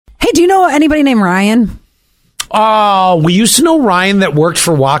Do you know anybody named Ryan? We used to know Ryan that worked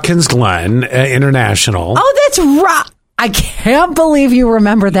for Watkins Glen International. Oh, that's right. I can't believe you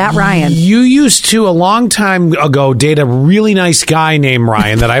remember that, Ryan. You used to, a long time ago, date a really nice guy named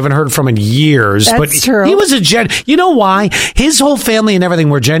Ryan that I haven't heard from in years. That's true. He was you know why? His whole family and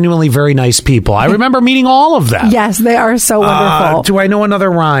everything were genuinely very nice people. I remember meeting all of them. Yes, they are so wonderful. Do I know another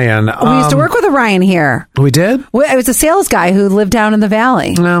Ryan? We used to work with a Ryan here. We did? It was a sales guy who lived down in the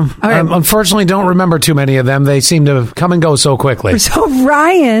valley. No, I unfortunately don't remember too many of them. They seem to come and go so quickly. So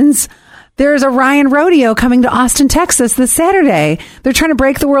there's a Ryan Rodeo coming to Austin, Texas this Saturday. They're trying to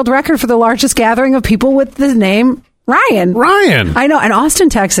break the world record for the largest gathering of people with the name Ryan. Ryan. I know. And Austin,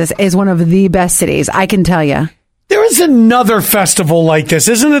 Texas is one of the best cities, I can tell you. There is another festival like this.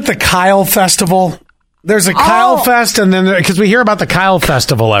 Isn't it the Kyle Festival? There's a Kyle Fest, and then because we hear about the Kyle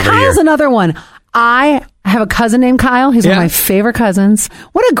Festival every year. Kyle's another one. I have a cousin named Kyle. He's one of my favorite cousins.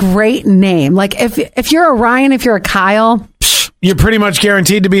 What a great name. Like, if you're a Ryan, if you're a Kyle... You're pretty much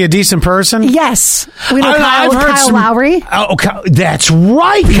guaranteed to be a decent person? Yes. We know Kyle Lowry. Oh, that's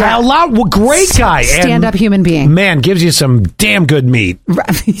right. Yeah. Kyle Lowry. Great guy. Stand-up human being. Man, gives you some damn good meat.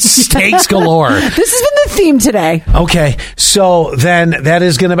 Steaks galore. This has been the theme today. Okay. So then that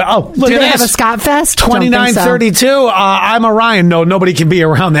is going to be... Oh, look Do at they this. have a Scott Fest? 2932. I'm a Ryan. No, nobody can be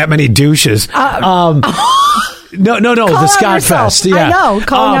around that many douches. No, the Scott Fest. Yeah. I know,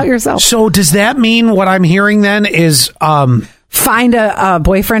 calling out yourself. So does that mean what I'm hearing then is... find a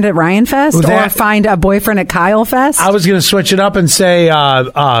boyfriend at Ryan Fest or find a boyfriend at Kyle Fest? I was going to switch it up and say,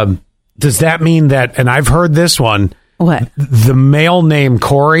 does that mean that, and I've heard this one, what? The male name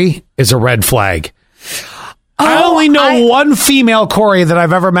Corey is a red flag. I only know one female Corey that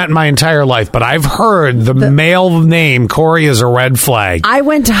I've ever met in my entire life, but I've heard the male name Corey is a red flag. I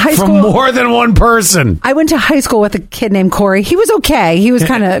went to high school. From more than one person. I went to high school with a kid named Corey. He was okay. He was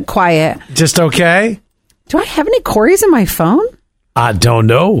kind of quiet. Just okay? Do I have any Corys in my phone? I don't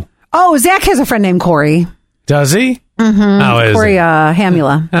know. Oh, Zach has a friend named Corey. Does he? Mm-hmm. How is Corey he?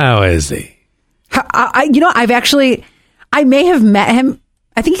 Hamula. How is he? I may have met him.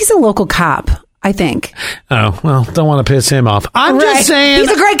 I think he's a local cop. I think. Oh, well, don't want to piss him off. I'm just saying.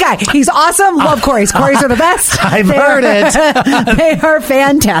 He's a great guy. He's awesome. Love Corys. Corys are the best. I've heard it. They are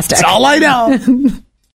fantastic. That's all I know.